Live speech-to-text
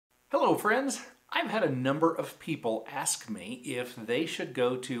Hello friends! I've had a number of people ask me if they should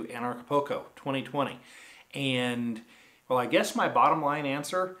go to Anarchapulco 2020. And, well, I guess my bottom line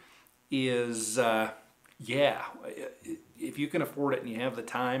answer is, yeah. If you can afford it and you have the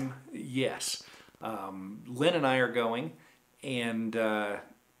time, yes. Lynn and I are going, and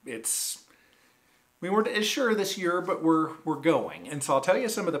we weren't as sure this year, but we're going. And so I'll tell you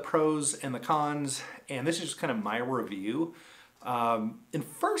some of the pros and the cons, and this is just kind of my review. And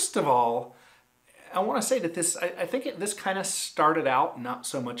first of all, I want to say that I think this kind of started out not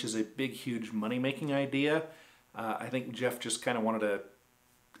so much as a big, huge money-making idea. I think Jeff just kind of wanted an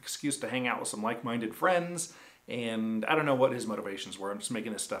excuse to hang out with some like-minded friends, and I don't know what his motivations were. I'm just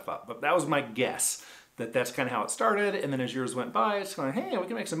making this stuff up, but that was my guess, that that's kind of how it started. And then as years went by, it's going, hey, we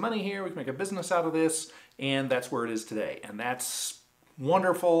can make some money here, we can make a business out of this, and that's where it is today. And that's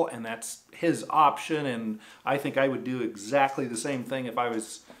wonderful, and that's his option, and I think I would do exactly the same thing if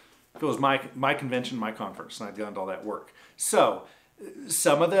it was my convention, my conference, and I'd gone to all that work. So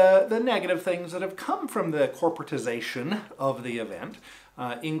some of the negative things that have come from the corporatization of the event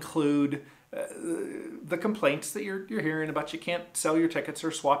include the complaints that you're hearing about you can't sell your tickets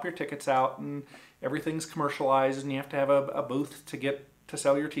or swap your tickets out, and everything's commercialized, and you have to have a booth to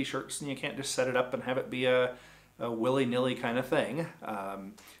sell your t-shirts, and you can't just set it up and have it be a willy-nilly kind of thing.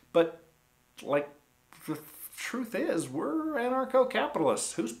 But like, the truth is, we're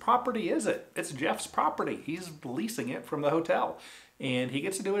anarcho-capitalists. Whose property is it? It's Jeff's property. He's leasing it from the hotel, and he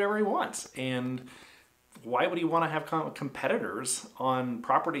gets to do whatever he wants. And why would he want to have competitors on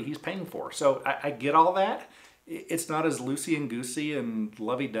property he's paying for? So I get all that. It's not as loosey and goosey and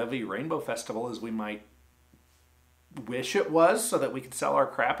lovey-dovey Rainbow Festival as we might wish it was, so that we could sell our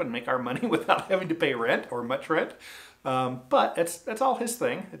crap and make our money without having to pay rent or much rent. But that's all his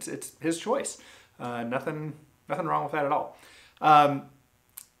thing. It's his choice. Nothing wrong with that at all.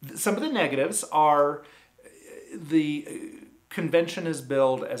 Some of the negatives are the convention is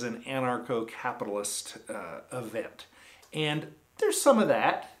billed as an anarcho-capitalist event. And there's some of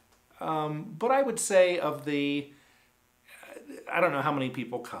that, but I would say I don't know how many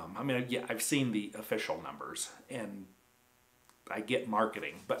people come. I mean, yeah, I've seen the official numbers, and I get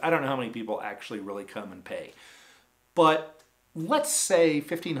marketing, but I don't know how many people actually really come and pay. But let's say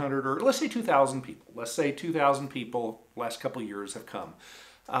 1,500, or let's say 2,000 people. Let's say 2,000 people last couple years have come.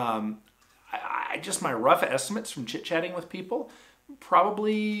 Just my rough estimates from chit-chatting with people,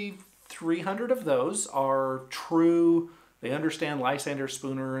 probably 300 of those are true. They understand Lysander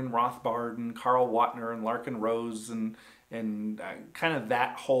Spooner and Rothbard and Karl Wattner and Larken Rose and kind of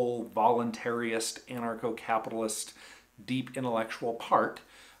that whole voluntarist, anarcho-capitalist, deep intellectual part.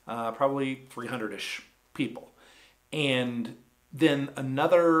 Probably 300-ish people. And then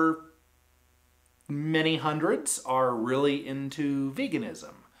another many hundreds are really into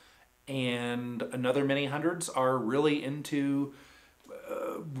veganism. And another many hundreds are really into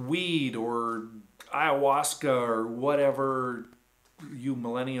weed or ayahuasca or whatever you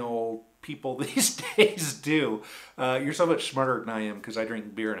millennial people these days do. You're so much smarter than I am, because I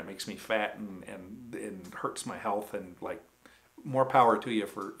drink beer and it makes me fat and hurts my health, and like, more power to you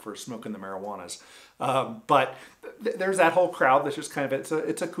for smoking the marijuanas. But there's that whole crowd that's just kind of,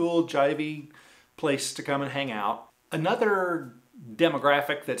 it's a cool, jivey place to come and hang out. Another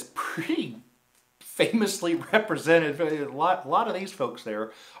demographic that's pretty famously represented, a lot of these folks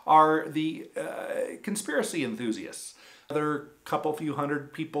there, are the conspiracy enthusiasts. Another few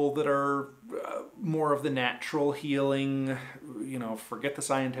hundred people that are more of the natural healing, forget the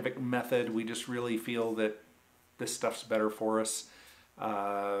scientific method, we just really feel that this stuff's better for us.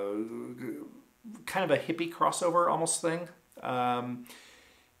 Kind of a hippie crossover almost thing.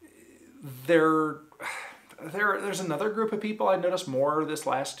 There's another group of people I noticed more this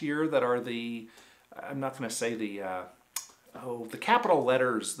last year that are I'm not going to say the capital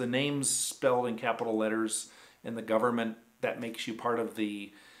letters, the names spelled in capital letters in the government that makes you part of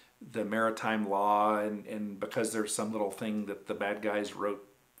the maritime law, and because there's some little thing that the bad guys wrote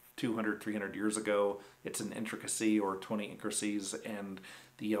 200, 300 years ago, it's an intricacy or 20 intricacies, and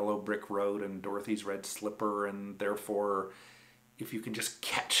the yellow brick road and Dorothy's red slipper, and therefore if you can just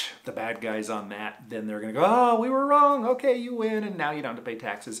catch the bad guys on that, then they're going to go, oh, we were wrong, okay, you win, and now you don't have to pay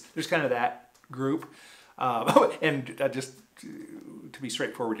taxes. There's kind of that group. And just to be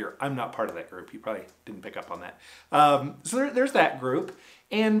straightforward here, I'm not part of that group. You probably didn't pick up on that. So there's that group.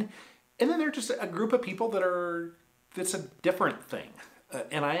 And then there's just a group of people that's a different thing.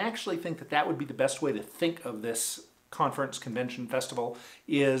 And I actually think that would be the best way to think of this conference, convention, festival,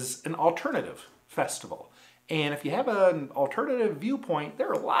 is an alternative festival. And if you have an alternative viewpoint,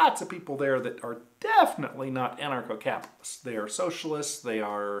 there are lots of people there that are definitely not anarcho-capitalists. They are socialists. They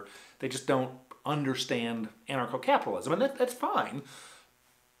just don't understand anarcho-capitalism, and that's fine.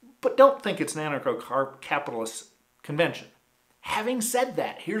 But don't think it's an anarcho-capitalist convention. Having said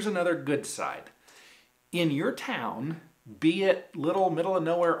that, here's another good side. In your town, be it little middle of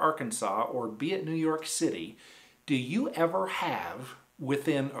nowhere Arkansas or be it New York City, do you ever have,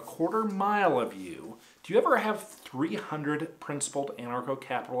 within a quarter mile of you, do you ever have 300 principled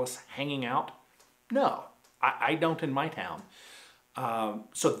anarcho-capitalists hanging out? No, I don't in my town.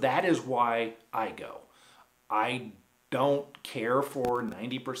 So that is why I go. I don't care for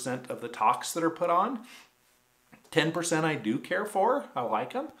 90% of the talks that are put on. 10% I do care for. I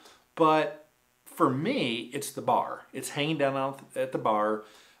like them. But for me, it's the bar. It's hanging down at the bar,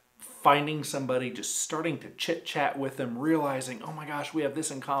 finding somebody, just starting to chit-chat with them, realizing, oh my gosh, we have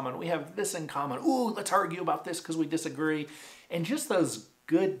this in common. We have this in common. Ooh, let's argue about this because we disagree. And just those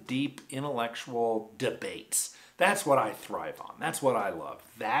good, deep, intellectual debates. That's what I thrive on. That's what I love.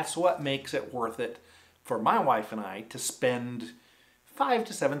 That's what makes it worth it for my wife and I to spend $5,000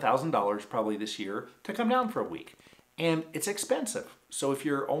 to $7,000 probably this year to come down for a week. And it's expensive. So if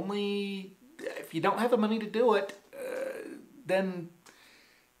you don't have the money to do it, then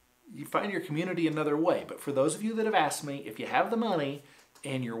you find your community another way. But for those of you that have asked me, if you have the money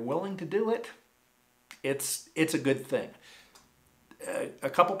and you're willing to do it, it's a good thing. A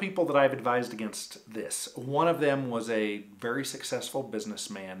couple people that I've advised against this. One of them was a very successful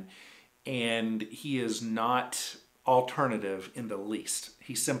businessman, and he is not alternative in the least.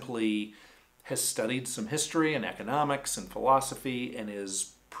 He simply has studied some history and economics and philosophy and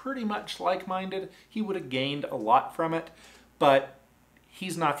is pretty much like-minded. He would have gained a lot from it, but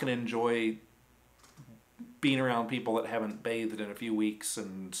he's not going to enjoy being around people that haven't bathed in a few weeks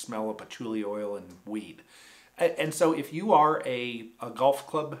and smell of patchouli oil and weed. And so if you are a golf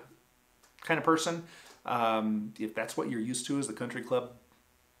club kind of person, if that's what you're used to as the country club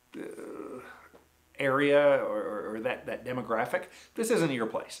area or that demographic, this isn't your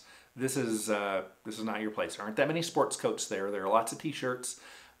place. This is not your place. There aren't that many sports coats there. There are lots of t-shirts.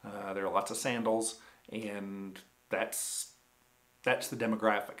 There are lots of sandals, and that's the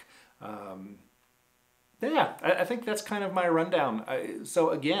demographic. Yeah, I think that's kind of my rundown. So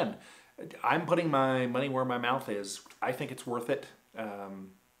again, I'm putting my money where my mouth is. I think it's worth it.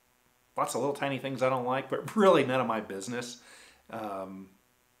 Lots of little tiny things I don't like, but really none of my business.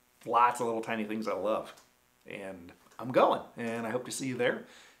 Lots of little tiny things I love. And I'm going, and I hope to see you there.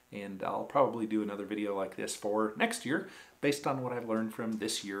 And I'll probably do another video like this for next year based on what I've learned from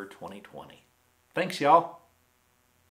this year, 2020. Thanks, y'all.